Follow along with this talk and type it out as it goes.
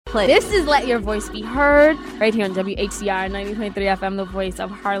Play. This is Let Your Voice Be Heard right here on WHCR 90.3 FM, the voice of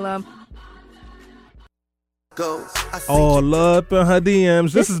Harlem. All up in her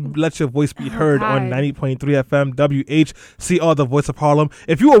DMs. This is Let Your Voice Be Heard on 90.3 FM WHCR, the voice of Harlem.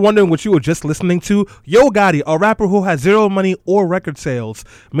 If you were wondering what you were just listening to, Yo Gotti, a rapper who has zero money or record sales,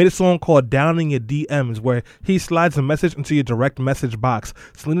 made a song called Down in Your DMs, where he slides a message into your direct message box.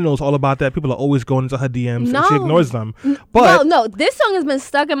 Selena knows all about that. People are always going into her DMs and she ignores them. But no, this song has been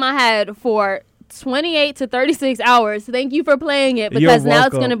stuck in my head for 28 to 36 hours. Thank you for playing it, because now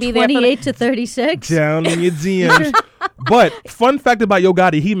it's going to be there 28 to 36. Down in your DMs. But fun fact about Yo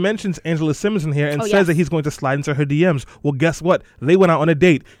Gotti, he mentions Angela Simmons in here and says that he's going to slide into her DMs. Well, guess what? They went out on a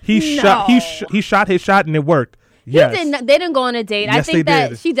date. He shot his shot and it worked. Yes. They didn't go on a date. Yes, I think that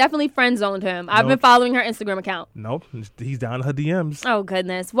did. she definitely friend zoned him. I've been following her Instagram account. Nope. He's down in her DMs. Oh,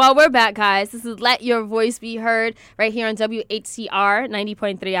 goodness. Well, we're back, guys. This is Let Your Voice Be Heard right here on WHCR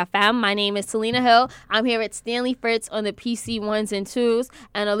 90.3 FM. My name is Selena Hill. I'm here with Stanley Fritz on the PC 1s and 2s.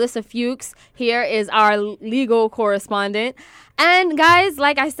 And Alyssa Fuchs here is our legal correspondent. And guys,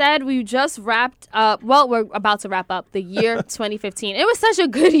 like I said, we just wrapped up. Well, we're about to wrap up the year 2015. It was such a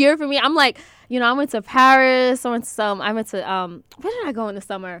good year for me. I'm like, I went to Paris. I went to where did I go in the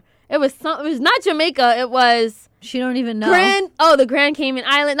summer? It was not Jamaica. It was. She don't even know. The Grand Cayman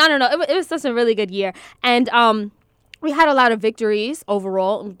Island. No. It was such a really good year. And we had a lot of victories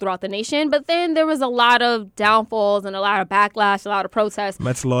overall throughout the nation, but then there was a lot of downfalls and a lot of backlash, a lot of protests.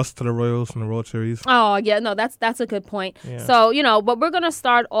 Mets lost to the Royals and the World Series. Oh, yeah, no, that's a good point. Yeah. So, but we're going to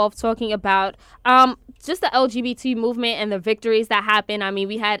start off talking about just the LGBT movement and the victories that happened. I mean,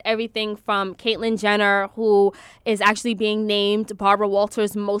 we had everything from Caitlyn Jenner, who is actually being named Barbara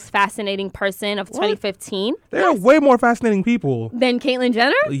Walters' most fascinating person of 2015. There are way more fascinating people than Caitlyn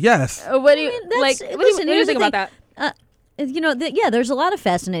Jenner? Yes. What do you think about that? There's a lot of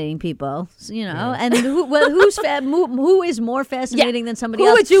fascinating people, and who is more fascinating than somebody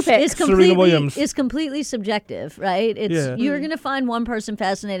else? Who would you pick? Serena Williams. Is completely subjective, right? You're going to find one person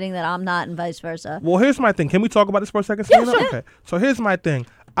fascinating that I'm not, and vice versa. Well, here's my thing. Can we talk about this for a second? Yeah, sure. Okay. So here's my thing.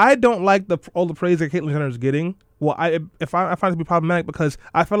 I don't like all the praise that Caitlyn Jenner is getting. Well, I find it to be problematic because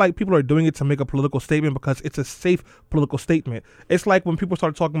I feel like people are doing it to make a political statement because it's a safe political statement. It's like when people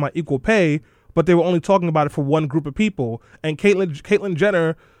started talking about equal pay, but they were only talking about it for one group of people. And Caitlyn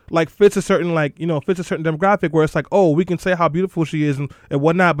Jenner fits a certain demographic where it's like, oh, we can say how beautiful she is and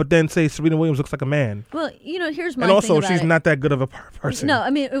whatnot, but then say Serena Williams looks like a man. Well, here's my thing. And also, thing she's not that good of a person. No, I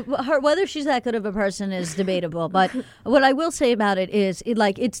mean, whether she's that good of a person is debatable. But what I will say about it is,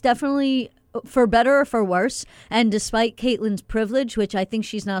 it's definitely, for better or for worse, and despite Caitlyn's privilege, which I think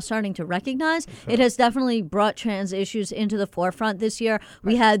she's now starting to recognize, it has definitely brought trans issues into the forefront this year.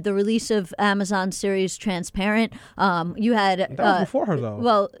 We had the release of Amazon's series Transparent. You had that was before her, though.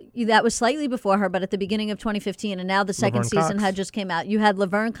 Well, that was slightly before her, but at the beginning of 2015, and now the second season had just came out. You had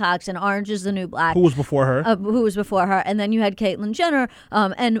Laverne Cox in Orange Is the New Black, who was before her, and then you had Caitlyn Jenner,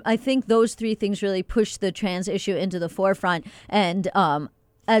 and I think those three things really pushed the trans issue into the forefront. And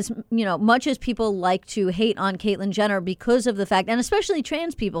as much as people like to hate on Caitlyn Jenner because of the fact, and especially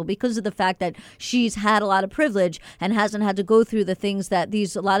trans people, because of the fact that she's had a lot of privilege and hasn't had to go through the things that a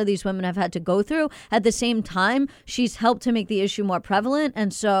lot of these women have had to go through, at the same time, she's helped to make the issue more prevalent.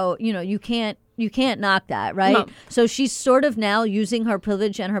 And so, you can't knock that, right? No. So she's sort of now using her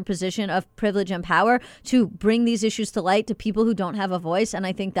privilege and her position of privilege and power to bring these issues to light to people who don't have a voice, and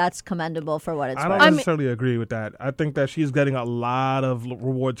I think that's commendable for what it's worth. I don't necessarily agree with that. I think that she's getting a lot of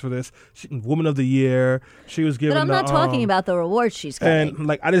rewards for this. Woman of the Year. She was given. But I'm not talking about the rewards she's getting.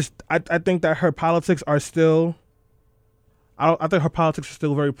 And I think that her politics are still. I think her politics are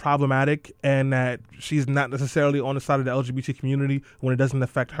still very problematic, and that she's not necessarily on the side of the LGBT community when it doesn't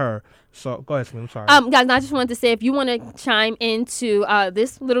affect her. So go ahead, Smee. I'm sorry. Guys, I just wanted to say, if you want to chime into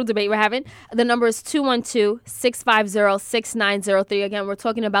this little debate we're having, the number is 212-650-6903. Again, we're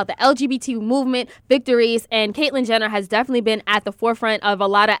talking about the LGBT movement, victories, and Caitlyn Jenner has definitely been at the forefront of a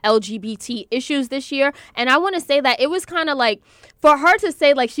lot of LGBT issues this year. And I want to say that it was kind of like, for her to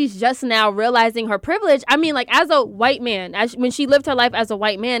say she's just now realizing her privilege, I mean, as a white man, when she lived her life as a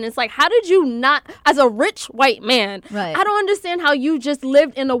white man, it's how did you not, as a rich white man, right? I don't understand how you just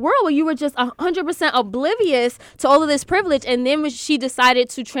lived in a world where you were just 100% oblivious to all of this privilege. And then when she decided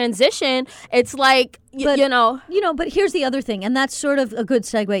to transition, it's like, But, you know. But here's the other thing, and that's sort of a good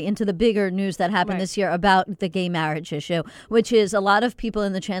segue into the bigger news that happened this year about the gay marriage issue, which is a lot of people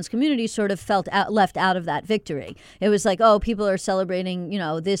in the trans community sort of felt left out of that victory. It was like, oh, people are celebrating,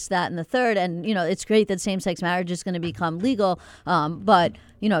 this, that, and the third, and, it's great that same-sex marriage is going to become legal, but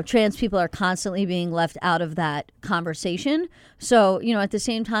trans people are constantly being left out of that conversation. So, at the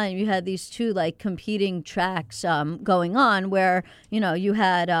same time, you had these two like competing tracks going on where, you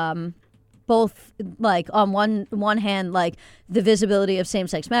had both like on one hand, like the visibility of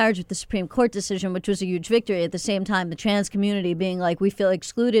same-sex marriage with the Supreme Court decision, which was a huge victory. At the same time, the trans community being like, we feel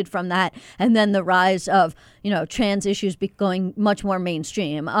excluded from that. And then the rise of, trans issues going much more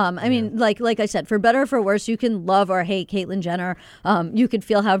mainstream. I mean, like I said, for better or for worse, you can love or hate Caitlyn Jenner. You could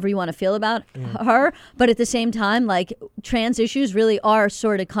feel however you want to feel about her. But at the same time, like trans issues really are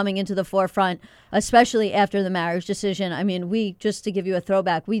sort of coming into the forefront, especially after the marriage decision. I mean, just to give you a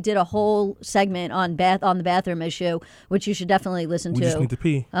throwback, we did a whole segment on the bathroom issue, which you should definitely listen to. We just need to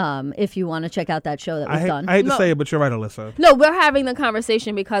pee. If you want to check out that show that we've done. I hate to say it, but you're right, Alyssa. No, we're having the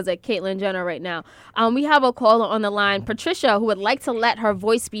conversation because of Caitlyn Jenner right now. We have a caller on the line, Patricia, who would like to let her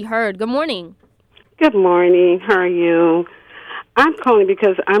voice be heard. Good morning. Good morning. How are you? I'm calling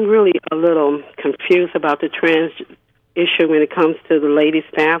because I'm really a little confused about the trans issue when it comes to the ladies'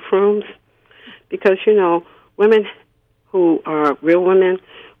 bathrooms. Because, women who are real women,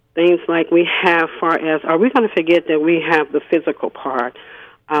 things like we have far as, are we going to forget that we have the physical part,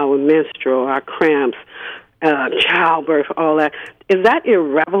 our menstrual, our cramps, childbirth, all that? Is that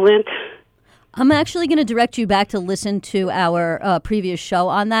irrelevant? I'm actually going to direct you back to listen to our previous show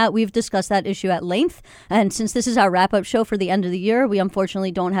on that. We've discussed that issue at length. And since this is our wrap-up show for the end of the year, we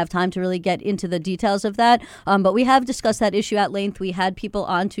unfortunately don't have time to really get into the details of that. But we have discussed that issue at length. We had people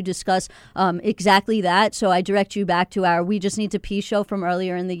on to discuss exactly that. So I direct you back to our We Just Need to Pee show from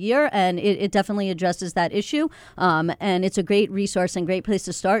earlier in the year. And it definitely addresses that issue. And it's a great resource and great place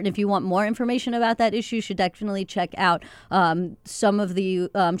to start. And if you want more information about that issue, you should definitely check out some of the,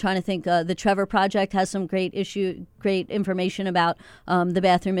 I'm trying to think, the Trevor Project has some great information about the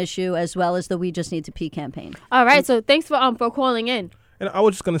bathroom issue, as well as the We Just Need to Pee campaign. All right, so thanks for calling in. And I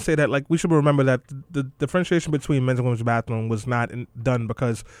was just going to say that, like, we should remember that the differentiation between men's and women's bathroom was not done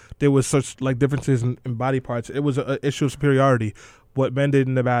because there was such like differences in body parts. It was an issue of superiority. What men did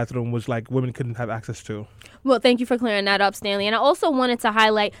in the bathroom was like women couldn't have access to. Well, thank you for clearing that up, Stanley. And I also wanted to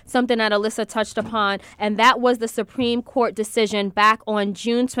highlight something that Alyssa touched upon, and that was the Supreme Court decision back on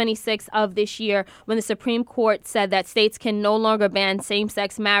June 26th of this year when the Supreme Court said that states can no longer ban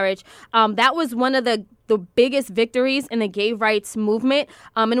same-sex marriage. That was one of the biggest victories in the gay rights movement,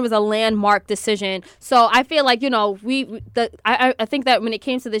 and it was a landmark decision. So I feel like, I think that when it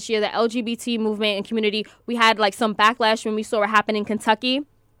came to this year, the LGBT movement and community, we had like some backlash when we saw what happened in Kentucky.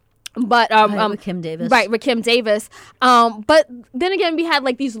 But with Kim Davis. Right, with Kim Davis. But then again, we had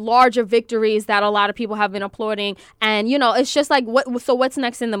like these larger victories that a lot of people have been applauding. And, it's just like, what's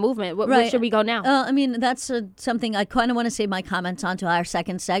next in the movement? Where should we go now? I mean, that's something I kind of want to save my comments onto our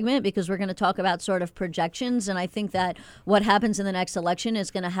second segment, because we're going to talk about sort of projections. And I think that what happens in the next election is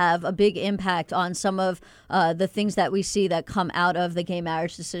going to have a big impact on some of the things that we see that come out of the gay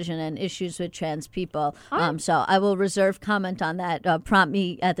marriage decision and issues with trans people. So I will reserve comment on that. Prompt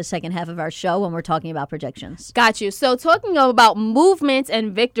me at the second half of our show when we're talking about projections. Got you. So talking about movements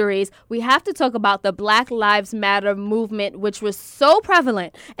and victories, we have to talk about the Black Lives Matter movement, which was so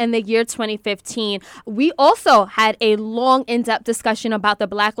prevalent in the year 2015. We also had a long, in-depth discussion about the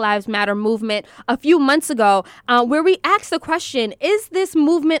Black Lives Matter movement a few months ago, where we asked the question, is this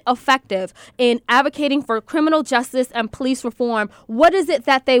movement effective in advocating for criminal justice and police reform? What is it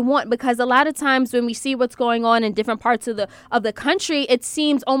that they want? Because a lot of times when we see what's going on in different parts of the country, it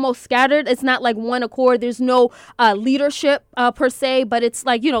seems almost scattered. It's not like one accord. There's no leadership per se, but it's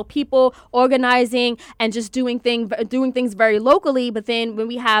like, people organizing and just doing things very locally. But then when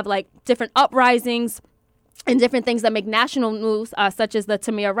we have like different uprisings and different things that make national news, such as the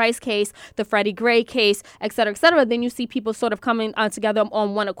Tamir Rice case, the Freddie Gray case, et cetera, then you see people sort of coming together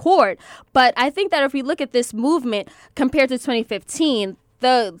on one accord. But I think that if we look at this movement compared to 2015,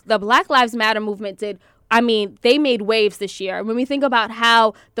 the Black Lives Matter movement they made waves this year. When we think about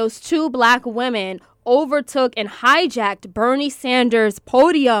how those two black women overtook and hijacked Bernie Sanders'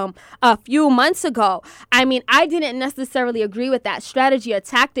 podium a few months ago. I didn't necessarily agree with that strategy or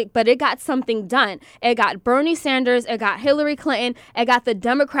tactic, but it got something done. It got Bernie Sanders, it got Hillary Clinton, it got the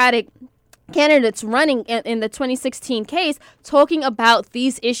Democratic candidates running in the 2016 case talking about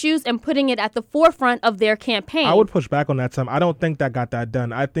these issues and putting it at the forefront of their campaign. I would push back on that, Sam. I don't think that got that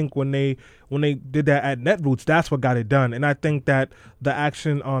done. I think when they did that at Netroots, that's what got it done. And I think that the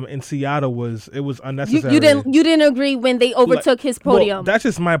action in Seattle was unnecessary. You didn't agree when they overtook his podium. Well, that's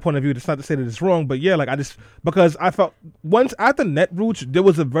just my point of view. It's not to say that it's wrong, but yeah, because I felt once at the Netroots, there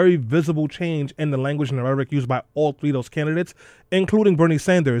was a very visible change in the language and the rhetoric used by all three of those candidates, including Bernie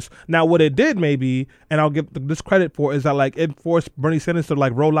Sanders. Now, what it did maybe, and I'll give this credit for, is that it forced Bernie Sanders to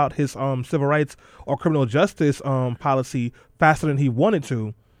roll out his civil rights or criminal justice policy faster than he wanted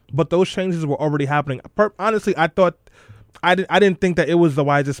to. But those changes were already happening. Honestly, I didn't think that it was the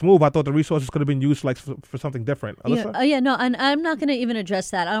wisest move. I thought the resources could have been used for something different. Alyssa? No, and I'm not going to even address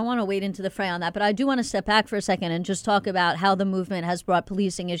that. I don't want to wade into the fray on that, but I do want to step back for a second and just talk about how the movement has brought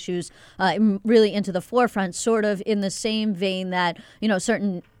policing issues really into the forefront, sort of in the same vein that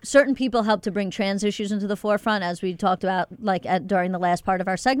certain people helped to bring trans issues into the forefront, as we talked about during the last part of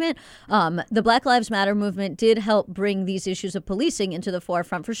our segment. The Black Lives Matter movement did help bring these issues of policing into the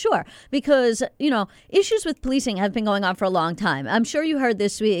forefront for sure, because issues with policing have been going on for a long time. I'm sure you heard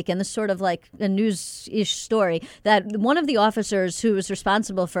this week, and this sort of like a news-ish story, that one of the officers who was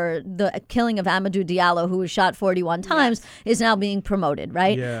responsible for the killing of Amadou Diallo, who was shot 41 times, is now being promoted,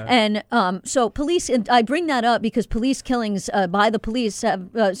 right? Yeah. And so police, and I bring that up because police killings by the police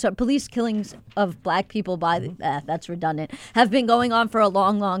police killings of black people that's redundant, have been going on for a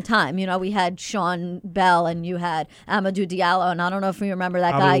long, long time. We had Sean Bell and you had Amadou Diallo, and I don't know if you remember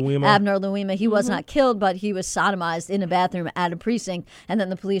that guy, Abner Louima. He was not killed, but he was sodomized in a bathroom at a precinct, and then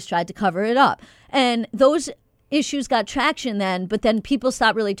the police tried to cover it up. And those issues got traction then, but then people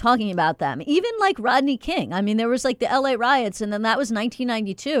stopped really talking about them. Even like Rodney King. I mean, there was the LA riots, and then that was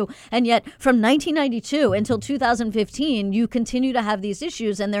 1992. And yet from 1992 until 2015, you continue to have these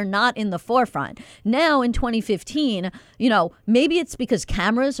issues and they're not in the forefront. Now in 2015, maybe it's because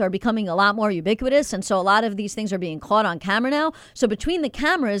cameras are becoming a lot more ubiquitous. And so a lot of these things are being caught on camera now. So between the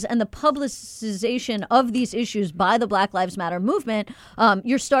cameras and the publicization of these issues by the Black Lives Matter movement,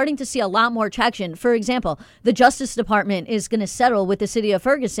 you're starting to see a lot more traction. For example, the Justice Department is going to settle with the city of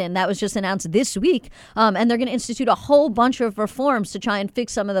Ferguson. That was just announced this week. And they're going to institute a whole bunch of reforms to try and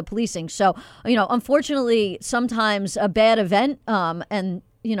fix some of the policing. So, unfortunately, sometimes a bad event and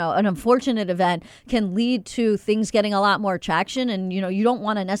an unfortunate event can lead to things getting a lot more traction. And, you don't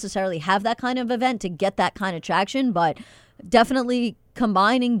want to necessarily have that kind of event to get that kind of traction. But definitely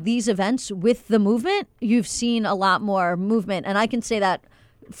combining these events with the movement, you've seen a lot more movement. And I can say that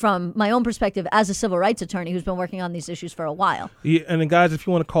from my own perspective as a civil rights attorney who's been working on these issues for a while. Yeah, and then guys, if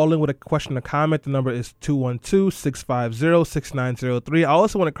you want to call in with a question or comment, the number is 212-650-6903. I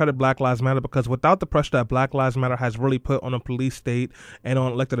also want to credit Black Lives Matter, because without the pressure that Black Lives Matter has really put on the police state and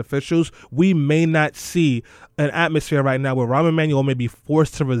on elected officials, we may not see an atmosphere right now where Rahm Emanuel may be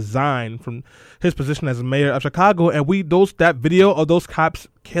forced to resign from his position as mayor of Chicago. And that video of those cops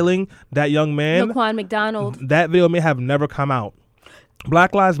killing that young man, Laquan McDonald, that video may have never come out.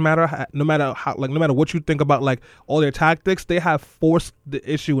 Black Lives Matter, no matter what you think about all their tactics, they have forced the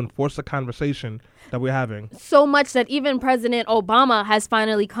issue and forced the conversation that we're having. So much that even President Obama has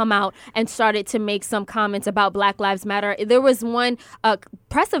finally come out and started to make some comments about Black Lives Matter. There was one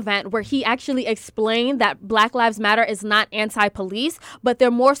press event where he actually explained that Black Lives Matter is not anti-police, but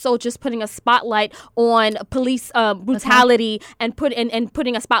they're more so just putting a spotlight on police brutality and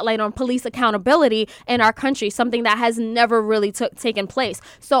putting a spotlight on police accountability in our country, something that has never really taken place.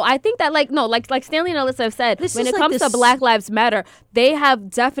 So I think that like Stanley and Alyssa have said, when it comes to Black Lives Matter, they have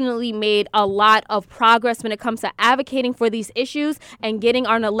definitely made a lot of progress when it comes to advocating for these issues and getting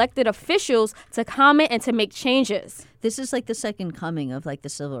our elected officials to comment and to make changes. This is the second coming of the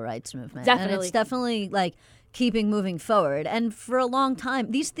civil rights movement. Definitely. And it's definitely keeping moving forward. And for a long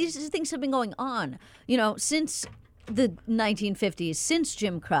time, these things have been going on, since the 1950s, since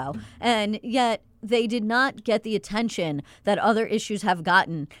Jim Crow. And yet they did not get the attention that other issues have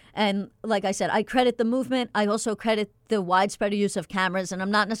gotten. And like I said, I credit the movement. I also credit the widespread use of cameras. And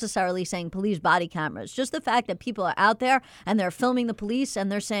I'm not necessarily saying police body cameras, just the fact that people are out there and they're filming the police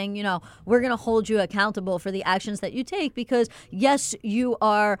and they're saying, we're going to hold you accountable for the actions that you take, because yes, you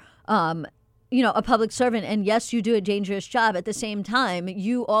are a public servant, and yes, you do a dangerous job. At the same time,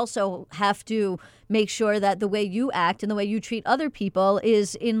 you also have to make sure that the way you act and the way you treat other people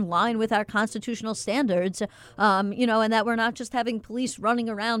is in line with our constitutional standards, and that we're not just having police running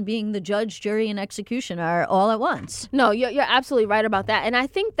around being the judge, jury, and executioner all at once. No, you're absolutely right about that. And I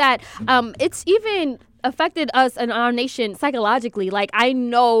think that it's even affected us and our nation psychologically. I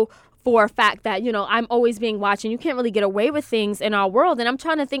know for a fact that, I'm always being watched and you can't really get away with things in our world. And I'm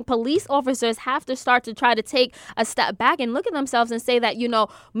trying to think police officers have to start to try to take a step back and look at themselves and say that,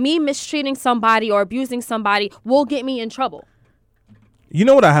 me mistreating somebody or abusing somebody will get me in trouble. You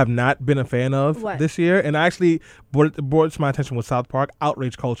know what I have not been a fan of What? this year? And I actually brought it to my attention with South Park,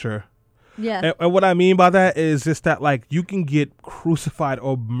 outrage culture. Yeah. And what I mean by that is just that, like, you can get crucified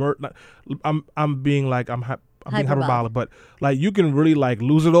or murdered. I'm being hyperbolic, but like you can really like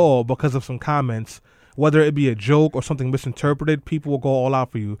lose it all because of some comments, whether it be a joke or something misinterpreted. People will go all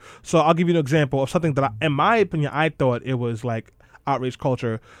out for you. So I'll give you an example of something that, in my opinion, I thought it was like outrage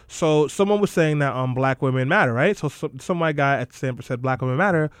culture. So someone was saying that black women matter, right? So some white guy at Stanford said black women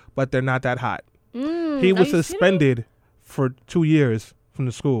matter, but they're not that hot. He was suspended for 2 years from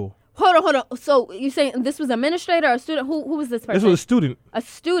the school. Hold on. So you saying this was an administrator or a student? Who was this person? This was a student. A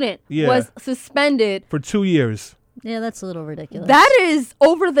student Yeah. was suspended For 2 years. Yeah, that's a little ridiculous. That is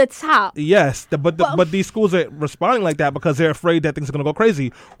over the top. Yes, but these schools are responding like that because they're afraid that things are going to go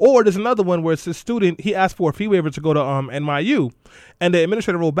crazy. Or there's another one where it's a student, he asked for a fee waiver to go to NYU, and the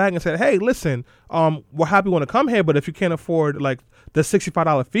administrator wrote back and said, hey, listen, we're happy you want to come here, but if you can't afford like the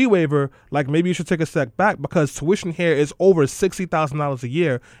 $65 fee waiver, like maybe you should take a step back because tuition here is over $60,000 a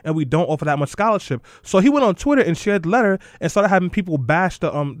year, and we don't offer that much scholarship. So he went on Twitter and shared the letter and started having people bash the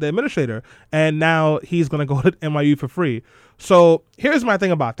administrator, and now he's going to go to NYU for free. So here's my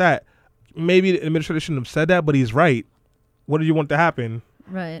thing about that. Maybe the administrator shouldn't have said that, but he's right. What do you want to happen?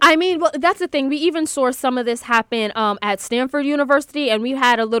 Right. I mean, well, that's the thing. We even saw some of this happen at Stanford University, and we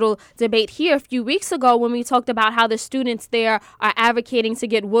had a little debate here a few weeks ago when we talked about how the students there are advocating to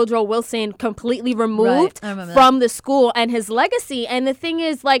get Woodrow Wilson completely removed from the school and his legacy. And the thing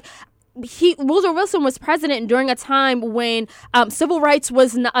is, like, Woodrow Wilson was president during a time when civil rights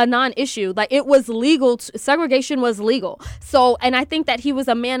was a non-issue. Like, it was legal. Segregation was legal. So, and I think that he was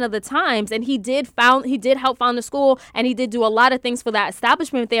a man of the times, and he did help found the school, and he did do a lot of things for that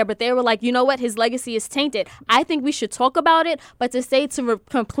establishment there. But they were like, you know what? His legacy is tainted. I think we should talk about it. But to say to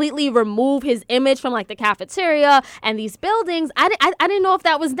completely remove his image from like the cafeteria and these buildings, I didn't know if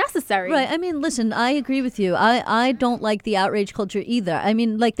that was necessary. Right. I mean, listen, I agree with you. I don't like the outrage culture either. I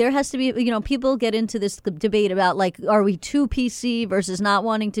mean, like, there has to be, people get into this debate about, like, are we too PC versus not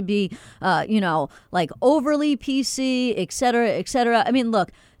wanting to be, like overly PC, et cetera, et cetera. I mean,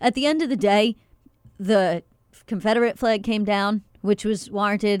 look, at the end of the day, the Confederate flag came down, which was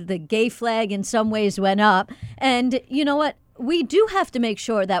warranted. The gay flag in some ways went up. And you know what? We do have to make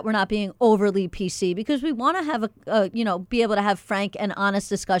sure that we're not being overly PC because we want to have be able to have frank and honest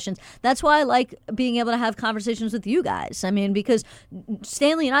discussions. That's why I like being able to have conversations with you guys. I mean, because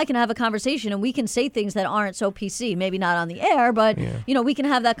Stanley and I can have a conversation and we can say things that aren't so PC, maybe not on the air, but we can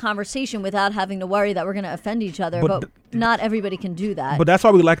have that conversation without having to worry that we're going to offend each other. But not everybody can do that. But that's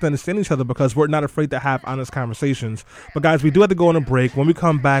why we like to understand each other because we're not afraid to have honest conversations. But guys, we do have to go on a break. When we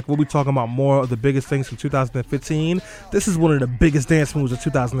come back, we'll be talking about more of the biggest things from 2015. This is one of the biggest dance moves of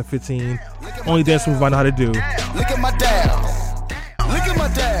 2015. Only dance move I know how to do. Look at my dad. Look at my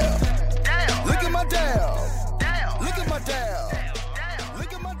dad. Look at my dad. Look at my dad.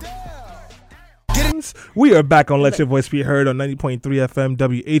 Look at my dad. We are back on Let Your Voice Be Heard on 90.3 FM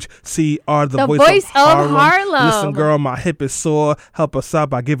WHCR, the voice of Harlem. Listen, girl, my hip is sore. Help us out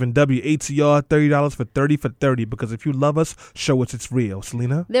by giving WHCR $30 for 30 for 30 because if you love us, show us it's real.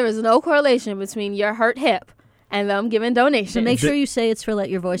 Selena? There is no correlation between your hurt hip and them giving donations. So make sure you say it's for Let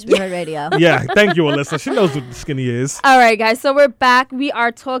Your Voice Be Heard Radio. Yeah, thank you, Alyssa. She knows what skinny is. All right, guys. So we're back. We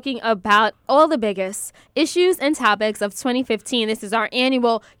are talking about all the biggest issues and topics of 2015. This is our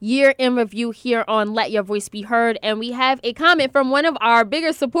annual year in review here on Let Your Voice Be Heard. And we have a comment from one of our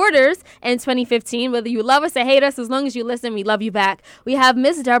bigger supporters in 2015. Whether you love us or hate us, as long as you listen, we love you back. We have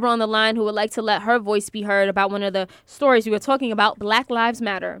Miss Deborah on the line who would like to let her voice be heard about one of the stories we were talking about, Black Lives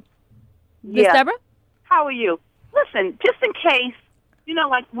Matter. Miss Deborah? How are you? Listen, just in case,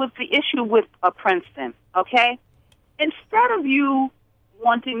 like with the issue with Princeton, okay? Instead of you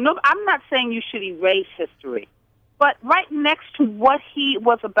wanting, I'm not saying you should erase history, but right next to what he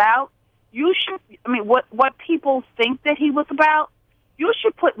was about, you should, what people think that he was about, you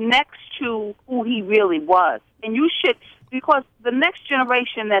should put next to who he really was. And you should, because the next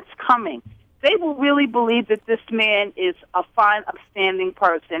generation that's coming, they will really believe that this man is a fine, upstanding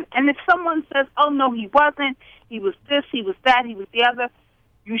person. And if someone says, oh, no, he wasn't, he was this, he was that, he was the other,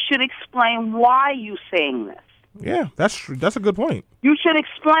 you should explain why you're saying this. Yeah, that's a good point. You should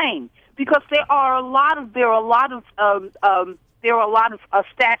explain because there are a lot of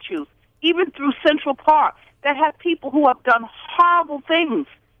statues, even through Central Park, that have people who have done horrible things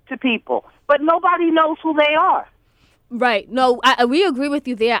to people, but nobody knows who they are. Right. No, we agree with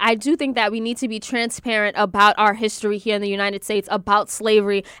you there. I do think that we need to be transparent about our history here in the United States, about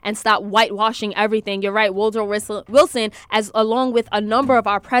slavery, and stop whitewashing everything. You're right. Woodrow Wilson, along with a number of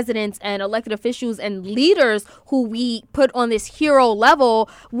our presidents and elected officials and leaders who we put on this hero level,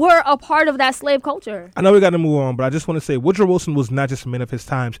 were a part of that slave culture. I know we got to move on, but I just want to say Woodrow Wilson was not just a man of his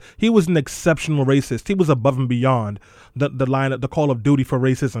times. He was an exceptional racist. He was above and beyond the call of duty for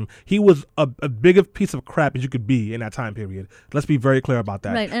racism. He was a bigger piece of crap as you could be in that time period. Let's be very clear about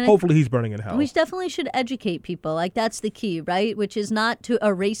that. Right, and hopefully he's burning in hell. We definitely should educate people. Like, that's the key, right? Which is not to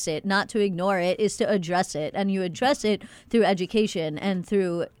erase it, not to ignore it, is to address it. And you address it through education and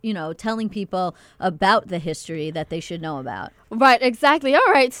through, telling people about the history that they should know about. Right, exactly.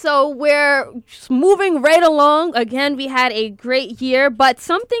 All right, so we're moving right along. Again, we had a great year, but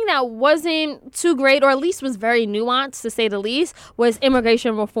something that wasn't too great, or at least was very nuanced, to say the least, was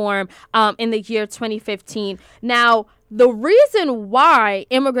immigration reform in the year 2015. Now, the reason why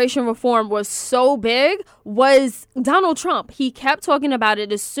immigration reform was so big was Donald Trump. He kept talking about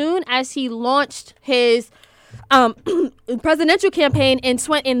it as soon as he launched his presidential campaign in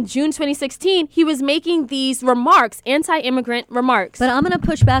June 2016. He was making these remarks, anti-immigrant remarks. But I'm going to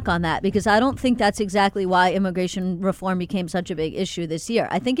push back on that, because I don't think that's exactly why immigration reform became such a big issue this year.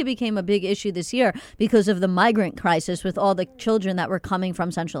 I think it became a big issue this year because of the migrant crisis with all the children that were coming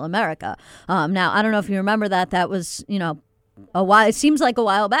from Central America. Now, I don't know if you remember that was, a while. It seems like a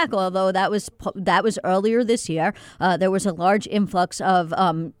while back, although that was earlier this year. There was a large influx of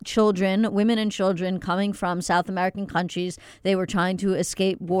children, women and children, coming from South American countries. They were trying to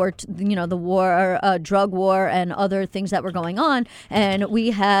escape war, the war, drug war, and other things that were going on. And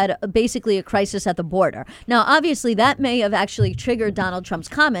we had basically a crisis at the border. Now, obviously, that may have actually triggered Donald Trump's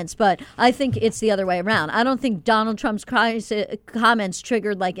comments, but I think it's the other way around. I don't think Donald Trump's comments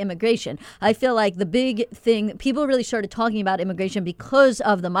triggered like immigration. I feel like the big thing, people really started talking about immigration because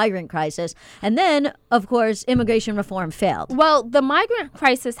of the migrant crisis. And then, of course, immigration reform failed. Well, the migrant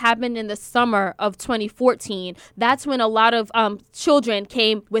crisis happened in the summer of 2014. That's when a lot of children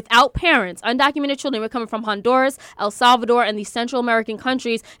came without parents. Undocumented children were coming from Honduras, El Salvador, and these Central American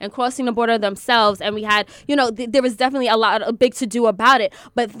countries and crossing the border themselves. And we had, there was definitely a big to do about it.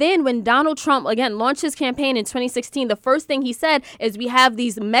 But then when Donald Trump, again, launched his campaign in 2016, the first thing he said is, we have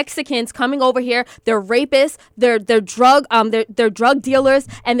these Mexicans coming over here. They're rapists. They're drug dealers,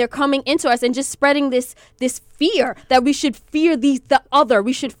 and they're coming into us and just spreading this fear that we should fear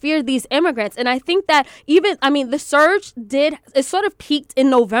we should fear these immigrants. And I think that the surge it sort of peaked in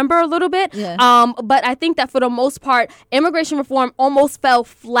November a little bit. Yeah. But I think that for the most part, immigration reform almost fell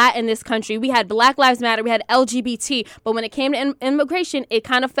flat in this country. We had Black Lives Matter, we had LGBT, but when it came to immigration, it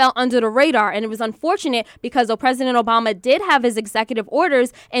kind of fell under the radar. And it was unfortunate because though President Obama did have his executive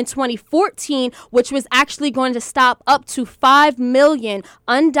orders in 2014, which was actually going to stop up to 5 million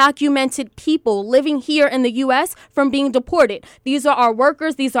undocumented people living here in the U.S. from being deported. These are our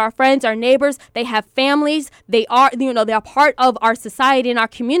workers. These are our friends, our neighbors. They have families. They are, they're part of our society and our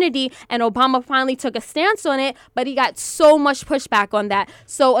community. And Obama finally took a stance on it, but he got so much pushback on that.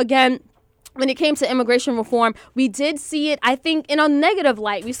 So again, when it came to immigration reform, we did see it, I think, in a negative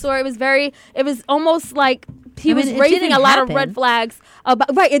light. We saw it was almost like he was raising a lot of red flags.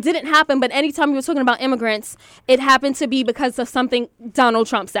 It didn't happen, but anytime we were talking about immigrants, it happened to be because of something Donald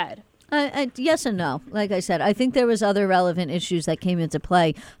Trump said. Yes and no. Like I said, I think there was other relevant issues that came into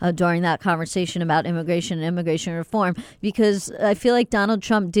play during that conversation about immigration and immigration reform, because I feel like Donald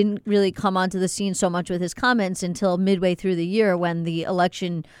Trump didn't really come onto the scene so much with his comments until midway through the year, when the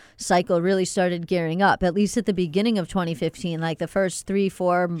election cycle really started gearing up. At least at the beginning of 2015, like the first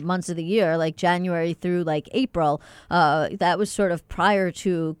 3-4 months of the year, like January through like April, that was sort of prior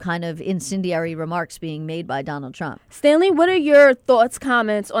to kind of incendiary remarks being made by Donald Trump. Stanley, what are your thoughts,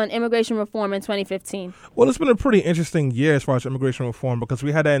 comments on immigration reform in 2015? Well, it's been a pretty interesting year as far as immigration reform, because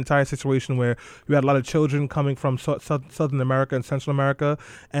we had that entire situation where we had a lot of children coming from Southern America and Central America,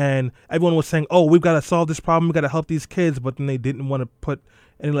 and everyone was saying, oh, we've got to solve this problem, we've got to help these kids, but then they didn't want to put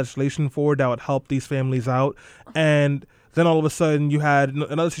any legislation forward that would help these families out. And then all of a sudden you had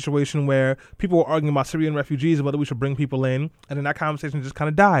another situation where people were arguing about Syrian refugees and whether we should bring people in. And then that conversation just kind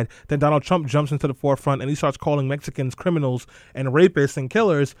of died. Then Donald Trump jumps into the forefront and he starts calling Mexicans criminals and rapists and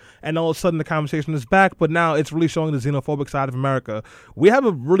killers. And all of a sudden the conversation is back. But now it's really showing the xenophobic side of America. We've had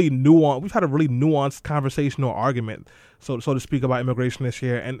a really nuanced conversation or argument. so to speak, about immigration this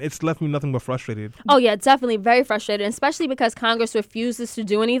year, and it's left me nothing but frustrated. Oh, yeah, definitely very frustrated, especially because Congress refuses to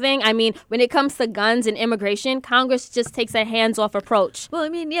do anything. I mean, when it comes to guns and immigration, Congress just takes a hands-off approach. Well, I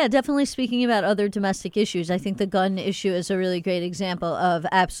mean, yeah, definitely speaking about other domestic issues, I think the gun issue is a really great example of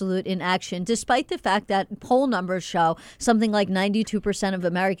absolute inaction, despite the fact that poll numbers show something like 92% of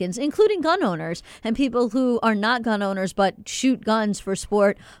Americans, including gun owners and people who are not gun owners but shoot guns for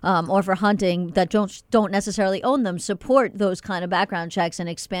sport or for hunting that don't necessarily own them, support those kind of background checks and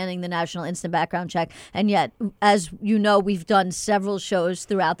expanding the national instant background check. And yet, as you know, we've done several shows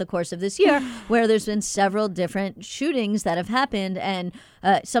throughout the course of this year where there's been several different shootings that have happened, and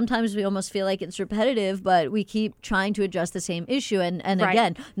sometimes we almost feel like it's repetitive, but we keep trying to address the same issue, and Right.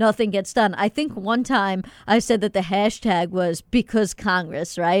 again, nothing gets done. I think one time I said that the hashtag was because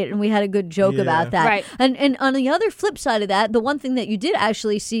Congress, right? And we had a good joke Yeah. about that. Right. And on the other flip side of that, the one thing that you did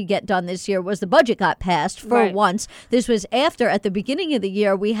actually see get done this year was the budget got passed for Right. once. This was after, at the beginning of the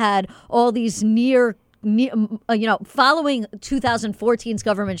year, we had all these following 2014's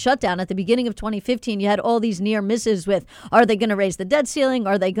government shutdown at the beginning of 2015, you had all these near misses with, are they going to raise the debt ceiling?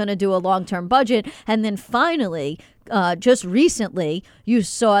 Are they going to do a long-term budget? And then finally, just recently, you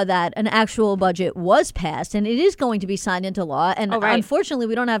saw that an actual budget was passed, and it is going to be signed into law. And right. unfortunately,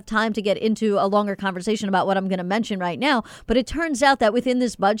 we don't have time to get into a longer conversation about what I'm going to mention right now. But it turns out that within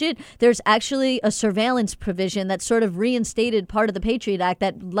this budget, there's actually a surveillance provision that sort of reinstated part of the Patriot Act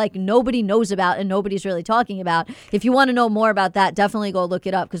that like nobody knows about and nobody's really talking about. If you want to know more about that, definitely go look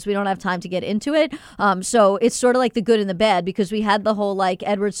it up because we don't have time to get into it. So it's sort of like the good and the bad, because we had the whole like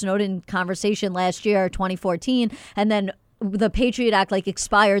Edward Snowden conversation last year, 2014. And then the Patriot Act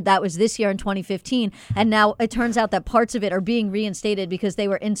expired. That was this year in 2015. And now it turns out that parts of it are being reinstated because they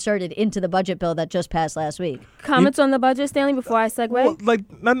were inserted into the budget bill that just passed last week. Comments on the budget, Stanley, before I segue? Well,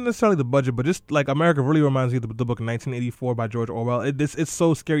 not necessarily the budget, but just America really reminds me of the book 1984 by George Orwell. It's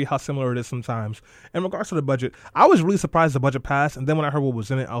so scary how similar it is sometimes. In regards to the budget, I was really surprised the budget passed, and then when I heard what was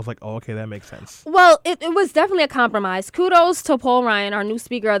in it, I was like, oh, okay, that makes sense. Well, it was definitely a compromise. Kudos to Paul Ryan, our new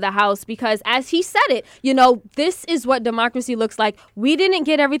Speaker of the House, because as he said it, this is what democracy looks like. We didn't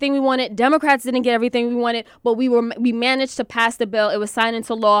get everything we wanted. Democrats didn't get everything we wanted, but we managed to pass the bill. It was signed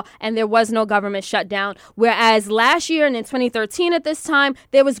into law, and there was no government shutdown. Whereas last year and in 2013 at this time,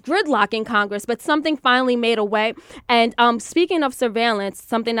 there was gridlock in Congress, but something finally made a way. And speaking of surveillance,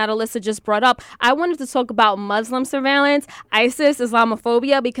 something that Alyssa just brought up, I wanted to talk about Muslim surveillance, ISIS,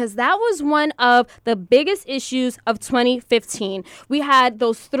 Islamophobia, because that was one of the biggest issues of 2015. We had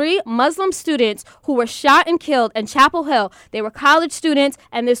those 3 Muslim students who were shot and killed in Chapel Hill. They were college students,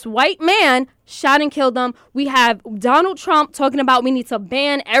 and this white man shot and killed them. We have Donald Trump talking about we need to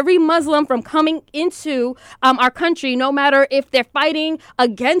ban every Muslim from coming into our country, no matter if they're fighting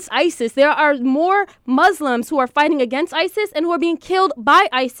against ISIS. There are more Muslims who are fighting against ISIS and who are being killed by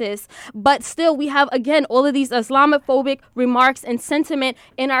ISIS. But still, we have, again, all of these Islamophobic remarks and sentiment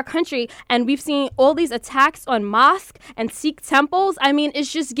in our country. And we've seen all these attacks on mosques and Sikh temples. I mean,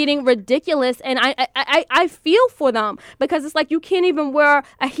 it's just getting ridiculous. And I feel for them, because it's like you can't even wear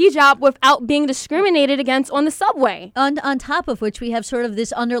a hijab without being discriminated against on the subway. On top of which, we have sort of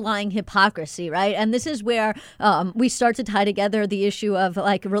this underlying hypocrisy, right? And this is where we start to tie together the issue of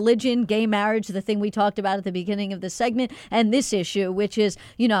religion, gay marriage, the thing we talked about at the beginning of the segment, and this issue, which is,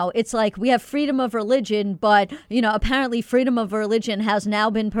 it's like we have freedom of religion, but, apparently freedom of religion has now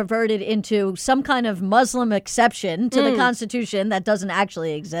been perverted into some kind of Muslim exception to the Constitution that doesn't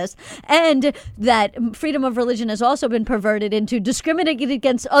actually exist. And that freedom of religion has also been perverted into discriminating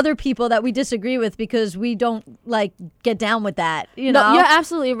against other people that we disagree with because we don't get down with that. No, you're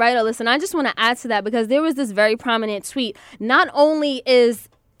absolutely right, Alyssa. And I just want to add to that, because there was this very prominent tweet. Not only is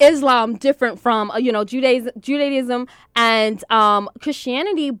Islam different from Judaism and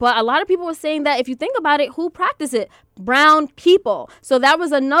Christianity, but a lot of people were saying that if you think about it, who practice it? Brown people. So that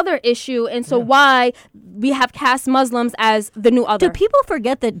was another issue, and so why we have cast Muslims as the new other. Do people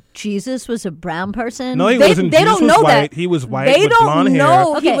forget that Jesus was a brown person? No, he wasn't. They Jesus don't was know white. that. He was white They with don't blonde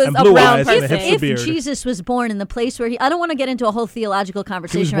know hair he was and a blue brown eyes and a person. hipster If beard. Jesus was born in the place where I don't want to get into a whole theological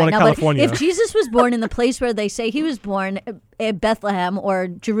conversation born right in now, California. but if Jesus was born in the place where they say he was born, Bethlehem or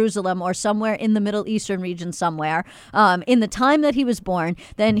Jerusalem or somewhere in the Middle Eastern region somewhere, in the time that he was born,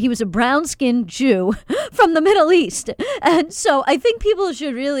 then he was a brown-skinned Jew from the Middle East. And so I think people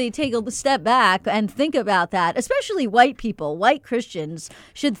should really take a step back and think about that, especially white people, white Christians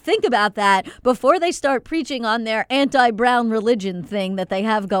should think about that before they start preaching on their anti-brown religion thing that they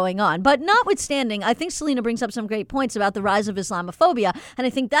have going on. But notwithstanding, I think Selena brings up some great points about the rise of Islamophobia, and I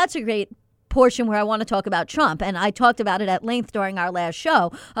think that's a great portion where I want to talk about Trump. And I talked about it at length during our last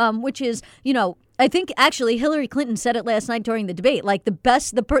show, which is, I think actually Hillary Clinton said it last night during the debate. Like the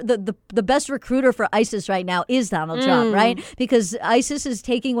best recruiter for ISIS right now is Donald Trump, right? Because ISIS is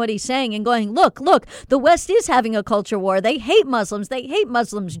taking what he's saying and going, look, the West is having a culture war. They hate Muslims.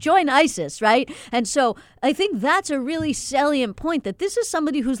 Join ISIS, right? And so I think that's a really salient point, that this is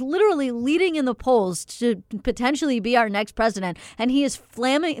somebody who's literally leading in the polls to potentially be our next president. And he is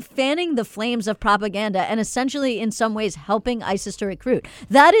fanning the flames of propaganda and essentially in some ways helping ISIS to recruit.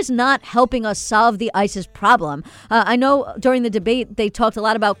 That is not helping us solve the ISIS problem. I know during the debate they talked a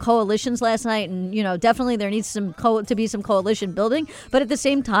lot about coalitions last night, and definitely there needs to be some coalition building. But at the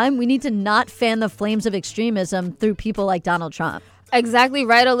same time, we need to not fan the flames of extremism through people like Donald Trump. Exactly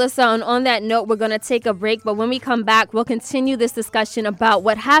right, Alyssa. And on that note, we're going to take a break. But when we come back, we'll continue this discussion about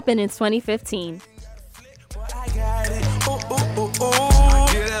what happened in 2015.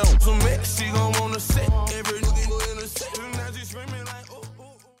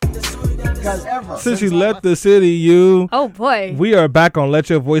 Since you left the city, oh boy, we are back on Let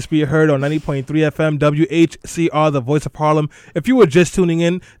Your Voice Be Heard on 90.3 FM WHCR, the voice of Harlem. If you were just tuning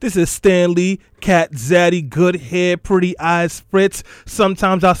in, this is Stanley, Cat Zaddy, good hair, pretty eyes, Fritz.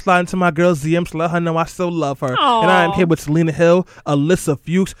 Sometimes I'll slide into my girl's DMs to let her know I still love her. Aww. And I am here with Selena Hill, Alyssa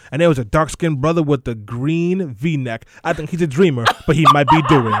Fuchs, and there was a dark-skinned brother with the green V-neck. I think he's a dreamer, but he might be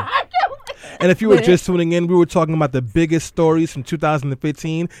doing. And if you were just tuning in, we were talking about the biggest stories from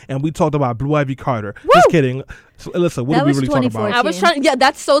 2015, and we talked about Blue Ivy Carter. Woo! Just kidding. So, Alyssa, what did we really talk about? I was trying. Yeah,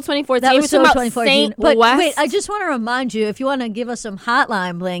 that's so 2014. That was so 2014. But West. wait, I just want to remind you, if you want to give us some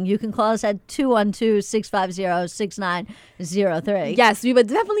hotline bling, you can call us at 212-650-6903. Yes, we would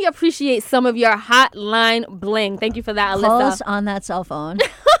definitely appreciate some of your hotline bling. Thank you for that, Alyssa. Call us on that cell phone.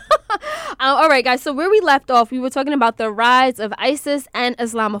 All right, guys. So where we left off, we were talking about the rise of ISIS and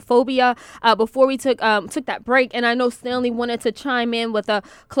Islamophobia before we took that break. And I know Stanley wanted to chime in with a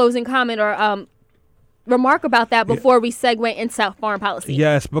closing comment or remark about that before we segue into foreign policy.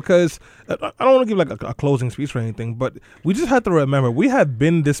 Yes, because I don't want to give like a closing speech or anything, but we just have to remember we have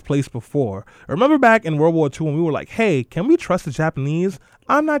been displaced before. Remember back in World War II when we were like, hey, can we trust the Japanese?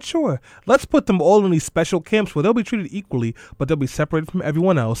 I'm not sure. Let's put them all in these special camps where they'll be treated equally, but they'll be separated from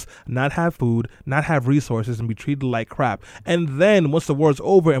everyone else, not have food, not have resources, and be treated like crap. And then once the war's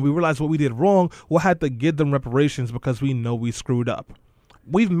over and we realize what we did wrong, we'll have to give them reparations because we know we screwed up.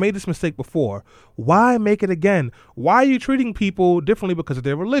 We've made this mistake before. Why make it again? Why are you treating people differently because of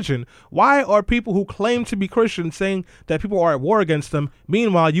their religion? Why are people who claim to be Christian saying that people are at war against them?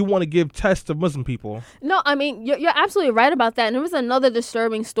 Meanwhile, you want to give tests to Muslim people. No, I mean, you're absolutely right about that. And there was another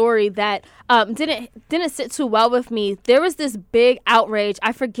disturbing story that didn't sit too well with me. There was this big outrage.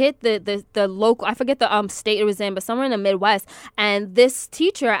 I forget the local, I forget the state it was in, but somewhere in the Midwest. And this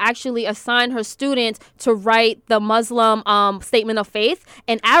teacher actually assigned her students to write the Muslim statement of faith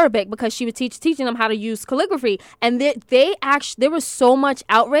in Arabic because she was teaching them how to use calligraphy. And there was so much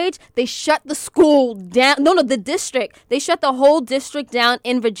outrage, they shut the school down. No, the district. They shut the whole district down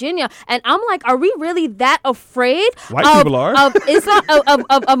in Virginia. And I'm like, are we really that afraid? People are. Of Islam,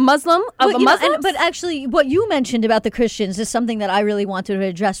 of Muslim? But actually, what you mentioned about the Christians is something that I really wanted to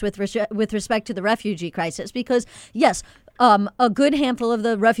address with respect to the refugee crisis. Because, yes, a good handful of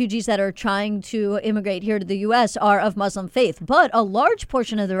the refugees that are trying to immigrate here to the U.S. are of Muslim faith, but a large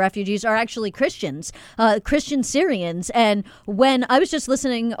portion of the refugees are actually Christians, Christian Syrians. And when I was just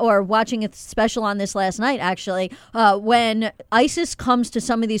listening or watching a special on this last night, actually, when ISIS comes to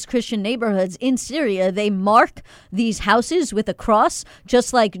some of these Christian neighborhoods in Syria, they mark these houses with a cross,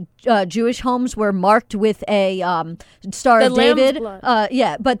 just like Jewish homes were marked with a Star of David.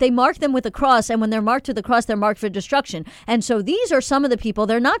 But they mark them with a cross, and when they're marked with a cross, they're marked for destruction. And so these are some of the people.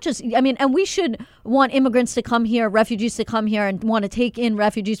 They're not just, and we should want immigrants to come here, refugees to come here and want to take in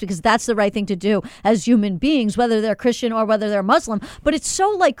refugees because that's the right thing to do as human beings, whether they're Christian or whether they're Muslim. But it's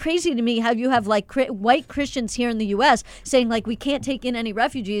so crazy to me how you have white Christians here in the U.S. saying we can't take in any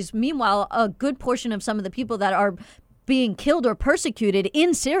refugees. Meanwhile, a good portion of some of the people that are being killed or persecuted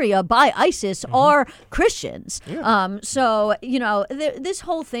in Syria by ISIS are Christians. Yeah. This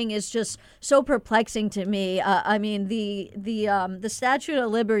whole thing is just so perplexing to me. The Statute of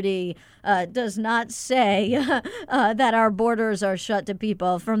Liberty does not say that our borders are shut to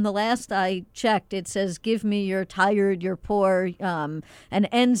people. From the last I checked, it says, give me your tired, your poor, and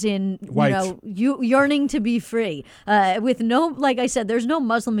ends in, you yearning to be free. With no, like I said, there's no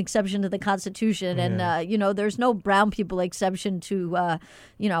Muslim exception to the Constitution. Yeah. And, there's no brown people exception to,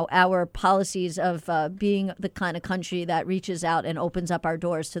 our policies of being the kind of country that reaches out and opens up our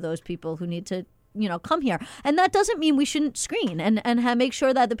doors to those people who need to come here. And that doesn't mean we shouldn't screen and make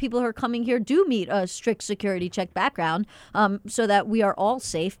sure that the people who are coming here do meet a strict security check background, so that we are all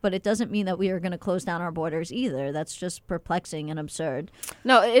safe. But it doesn't mean that we are going to close down our borders either. That's just perplexing and absurd.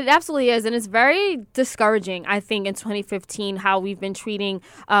 No, it absolutely is. And it's very discouraging, I think, in 2015, how we've been treating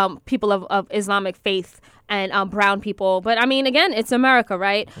people of Islamic faith and brown people. But I mean, again, it's America,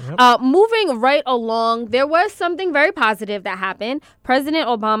 right? Yep. Moving right along, there was something very positive that happened. President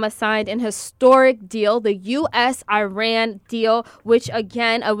Obama signed an historic deal, the U.S.-Iran deal, which,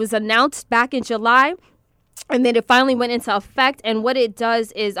 again, was announced back in July. And then it finally went into effect. And what it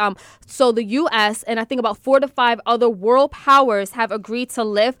does is, so the U.S. and I think about 4 to 5 other world powers have agreed to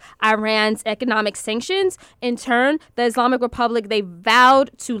lift Iran's economic sanctions. In turn, the Islamic Republic, they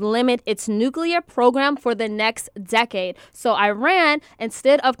vowed to limit its nuclear program for the next decade. So Iran,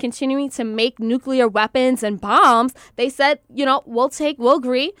 instead of continuing to make nuclear weapons and bombs, they said, we'll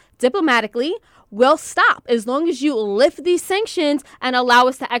agree diplomatically. Will stop as long as you lift these sanctions and allow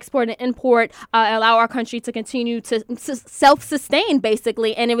us to export and import, allow our country to continue to self-sustain,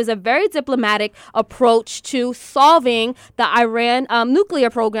 basically. And it was a very diplomatic approach to solving the Iran nuclear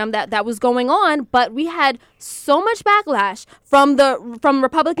program that was going on. But we had so much backlash from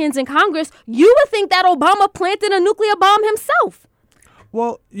Republicans in Congress. You would think that Obama planted a nuclear bomb himself.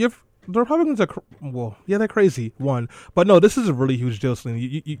 Well, the Republicans are, they're crazy, one. But no, this is a really huge deal, Selena.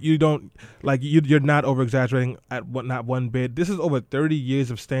 You don't, you're not over-exaggerating not one bit. This is over 30 years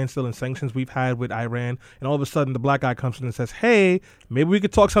of standstill and sanctions we've had with Iran. And all of a sudden, the black guy comes in and says, hey, maybe we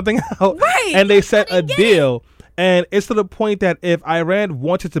could talk something out. Right. And they set a deal. And it's to the point that if Iran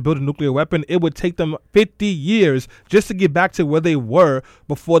wanted to build a nuclear weapon, it would take them 50 years just to get back to where they were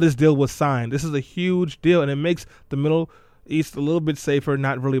before this deal was signed. This is a huge deal, and it makes the Middle East a little bit safer.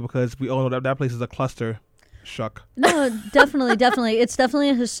 Not really, because we all know that place is a cluster shock. No, definitely. It's definitely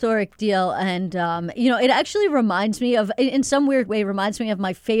a historic deal. And, it actually reminds me of, in some weird way, reminds me of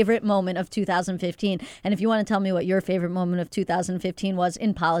my favorite moment of 2015. And if you want to tell me what your favorite moment of 2015 was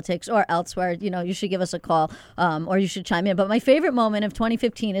in politics or elsewhere, you should give us a call, or you should chime in. But my favorite moment of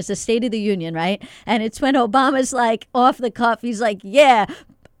 2015 is the State of the Union, right? And it's when Obama's like off the cuff. He's like, yeah,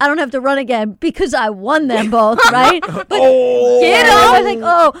 I don't have to run again because I won them both, right? But, I think,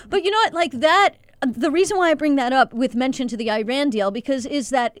 but you know what, like that. The reason why I bring that up with mention to the Iran deal is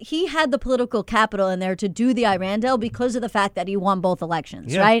that he had the political capital in there to do the Iran deal because of the fact that he won both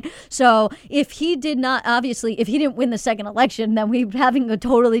elections, right? So if he didn't win the second election, then we're having a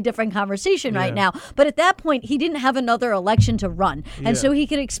totally different conversation right now. But at that point, he didn't have another election to run. And so he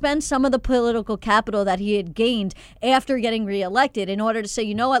could expend some of the political capital that he had gained after getting reelected in order to say,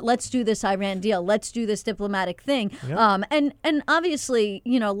 you know what, let's do this Iran deal. Let's do this diplomatic thing. And obviously,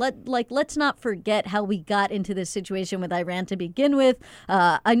 let's not forget how we got into this situation with Iran to begin with.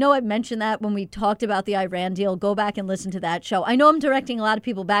 I know I mentioned that when we talked about the Iran deal. Go back and listen to that show. I know I'm directing a lot of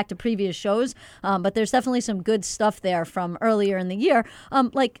people back to previous shows, but there's definitely some good stuff there from earlier in the year.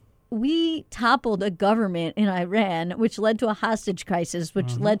 We toppled a government in Iran, which led to a hostage crisis,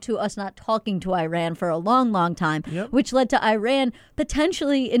 which led to us not talking to Iran for a long, long time, which led to Iran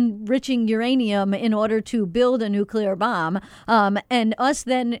potentially enriching uranium in order to build a nuclear bomb, and us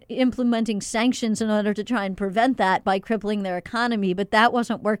then implementing sanctions in order to try and prevent that by crippling their economy. But that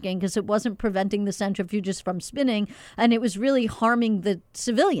wasn't working because it wasn't preventing the centrifuges from spinning, and it was really harming the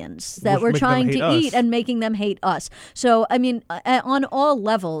civilians that we're trying to eat and making them hate us. So, I mean, on all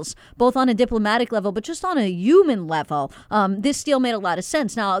levels, both on a diplomatic level, but just on a human level, this deal made a lot of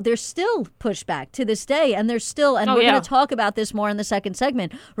sense. Now, there's still pushback to this day, and there's still, and we're going to talk about this more in the second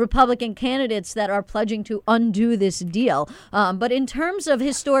segment, Republican candidates that are pledging to undo this deal. But in terms of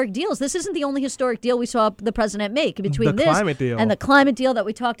historic deals, this isn't the only historic deal we saw the president make between this and the climate deal that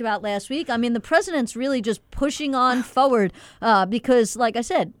we talked about last week. I mean, the president's really just pushing on forward because, like I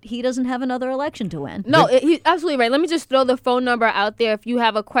said, he doesn't have another election to win. No, he's absolutely right. Let me just throw the phone number out there. If you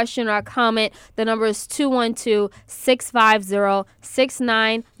have a question or a comment, the number is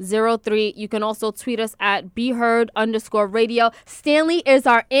 212-650-6903. You can also tweet us at BeHeard_radio. Stanley is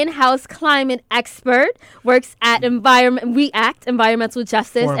our in-house climate expert, works at Environmental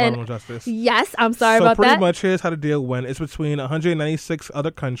Justice. Justice. Yes, I'm sorry about that. So pretty much here's how the deal went. It's between 196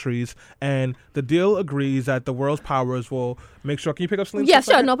 other countries, and the deal agrees that the world's powers will make sure. Can you pick up Selena? Yeah,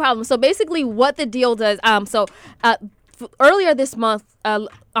 sure, no problem. So basically what the deal does, earlier this month,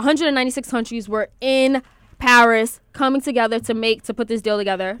 196 countries were in Paris coming together to put this deal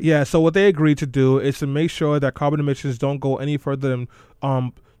together. Yeah, so what they agreed to do is to make sure that carbon emissions don't go any further than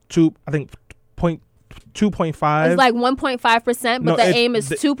 0.2 2.5. It's like 1.5%, but the aim is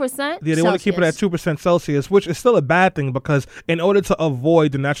 2%. Yeah, they want to keep it at 2% Celsius, which is still a bad thing because in order to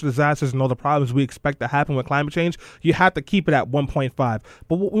avoid the natural disasters and all the problems we expect to happen with climate change, you have to keep it at 1.5.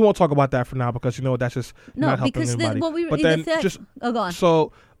 But we won't talk about that for now because that's just not helping anybody. Go on.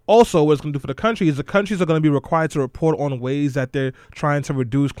 So also, what it's going to do for the country is the countries are going to be required to report on ways that they're trying to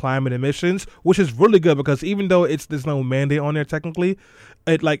reduce climate emissions, which is really good because even though there's no mandate on there technically,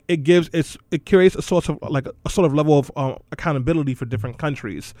 it creates a sort of level of accountability for different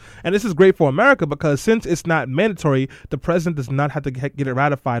countries. And this is great for America because since it's not mandatory, the president does not have to get it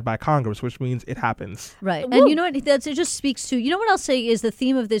ratified by Congress, which means it happens. Right. Woo. And you know what? It just speaks to, what I'll say is the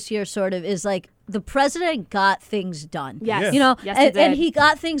theme of this year sort of is like, the president got things done. Yes. Yes, and he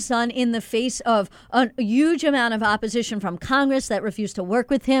got things done in the face of a huge amount of opposition from Congress that refused to work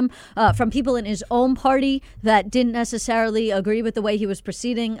with him, from people in his own party that didn't necessarily agree with the way he was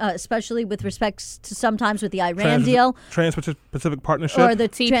proceeding, especially with respect to sometimes with the Iran deal. Trans-Pacific Partnership. Or the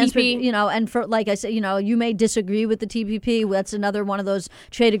TPP. And for, like I said, you may disagree with the TPP. That's another one of those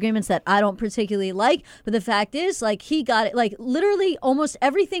trade agreements that I don't particularly like. But the fact is, like, he got it, like, literally almost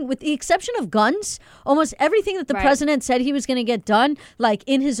everything, with the exception of guns, almost everything that the president said he was going to get done, like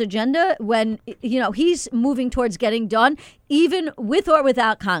in his agenda, when he's moving towards getting done, even with or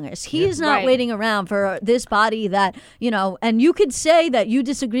without Congress. He is not waiting around for this body that, and you could say that you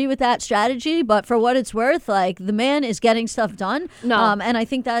disagree with that strategy, but for what it's worth, like, the man is getting stuff done. No. And I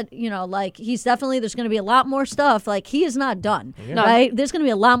think that, he's definitely, there's going to be a lot more stuff. Like, he is not done, right? There's going to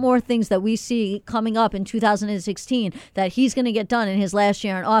be a lot more things that we see coming up in 2016 that he's going to get done in his last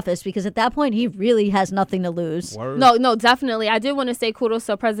year in office, because at that point, he really has nothing to lose. Word. No, definitely. I did want to say kudos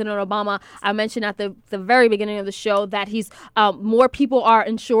to President Obama. I mentioned at the very beginning of the show that he's more people are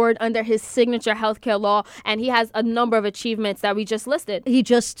insured under his signature healthcare law, and he has a number of achievements that we just listed. He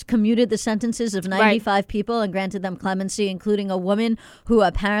just commuted the sentences of 95 people and granted them clemency, including a woman who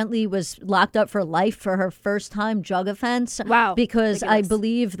apparently was locked up for life for her first-time drug offense. Wow. Because I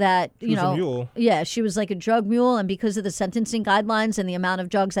believe that, She was a mule. Yeah, she was like a drug mule, and because of the sentencing guidelines and the amount of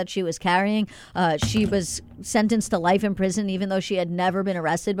drugs that she was carrying, she was sentenced to life in prison, even though she had never been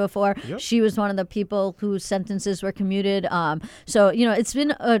arrested before. Yep. She was one of the people whose sentences were commuted. So, it's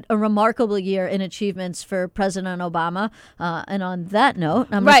been a remarkable year in achievements for President Obama. And on that note,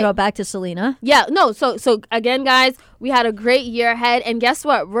 I'm going to throw it back to Selena. Yeah, no. So again, guys, we had a great year ahead. And guess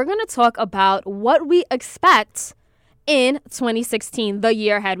what? We're going to talk about what we expect in 2016, the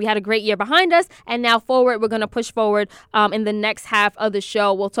year ahead. We had a great year behind us, and now forward, we're going to push forward in the next half of the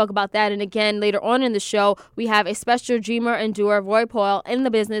show. We'll talk about that. And again, later on in the show, we have a special dreamer and doer, Roy Paul, in the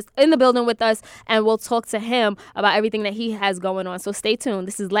building with us, and we'll talk to him about everything that he has going on. So stay tuned.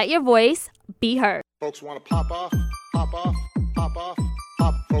 This is Let Your Voice Be Heard. Folks want to pop off, pop off, pop off,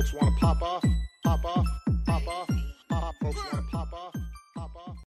 pop. Folks want to pop off, pop off, pop off, pop. Folks want to